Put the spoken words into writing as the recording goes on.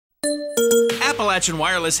Appalachian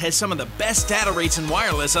Wireless has some of the best data rates in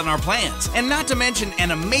wireless on our plans, and not to mention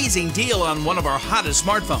an amazing deal on one of our hottest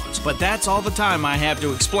smartphones. But that's all the time I have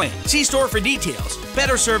to explain. See store for details.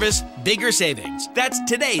 Better service, bigger savings. That's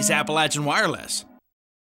today's Appalachian Wireless.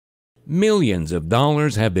 Millions of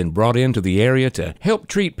dollars have been brought into the area to help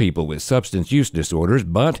treat people with substance use disorders,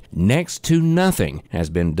 but next to nothing has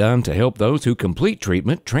been done to help those who complete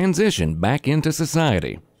treatment transition back into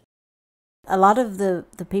society. A lot of the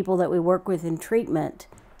people that we work with in treatment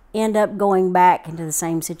end up going back into the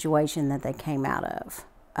same situation that they came out of,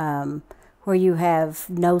 where you have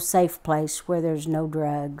no safe place, where there's no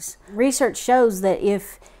drugs. Research shows that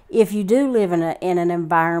if you do live in an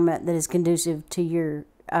environment that is conducive to your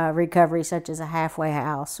recovery, such as a halfway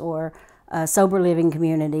house or a sober living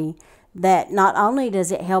community, that not only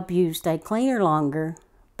does it help you stay cleaner longer,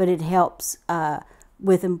 but it helps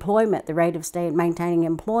with employment, the rate of maintaining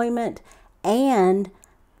employment, and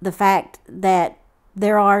the fact that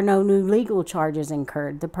there are no new legal charges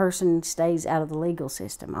incurred. The person stays out of the legal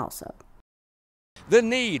system also. The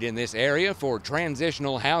need in this area for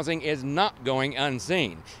transitional housing is not going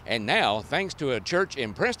unseen, and now, thanks to a church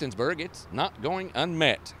in Prestonsburg, it's not going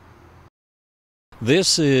unmet.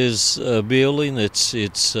 This is a building that's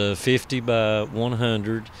 50 by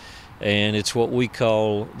 100, and it's what we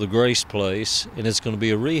call the Grace Place, and it's going to be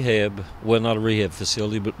a rehab, well, not a rehab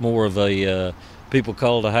facility, but more of a, people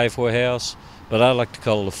call it a halfway house, but I like to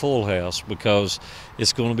call it a full house because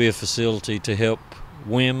it's going to be a facility to help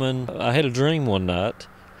women. I had a dream one night,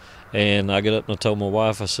 and I got up and I told my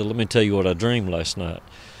wife, I said, let me tell you what I dreamed last night.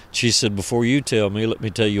 She said, before you tell me, let me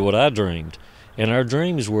tell you what I dreamed. And our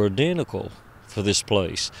dreams were identical for this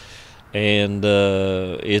place. And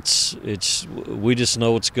we just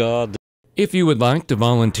know it's God. If you would like to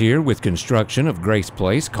volunteer with construction of Grace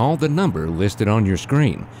Place, call the number listed on your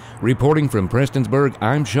screen. Reporting from Prestonsburg,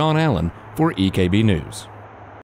 I'm Sean Allen for EKB News.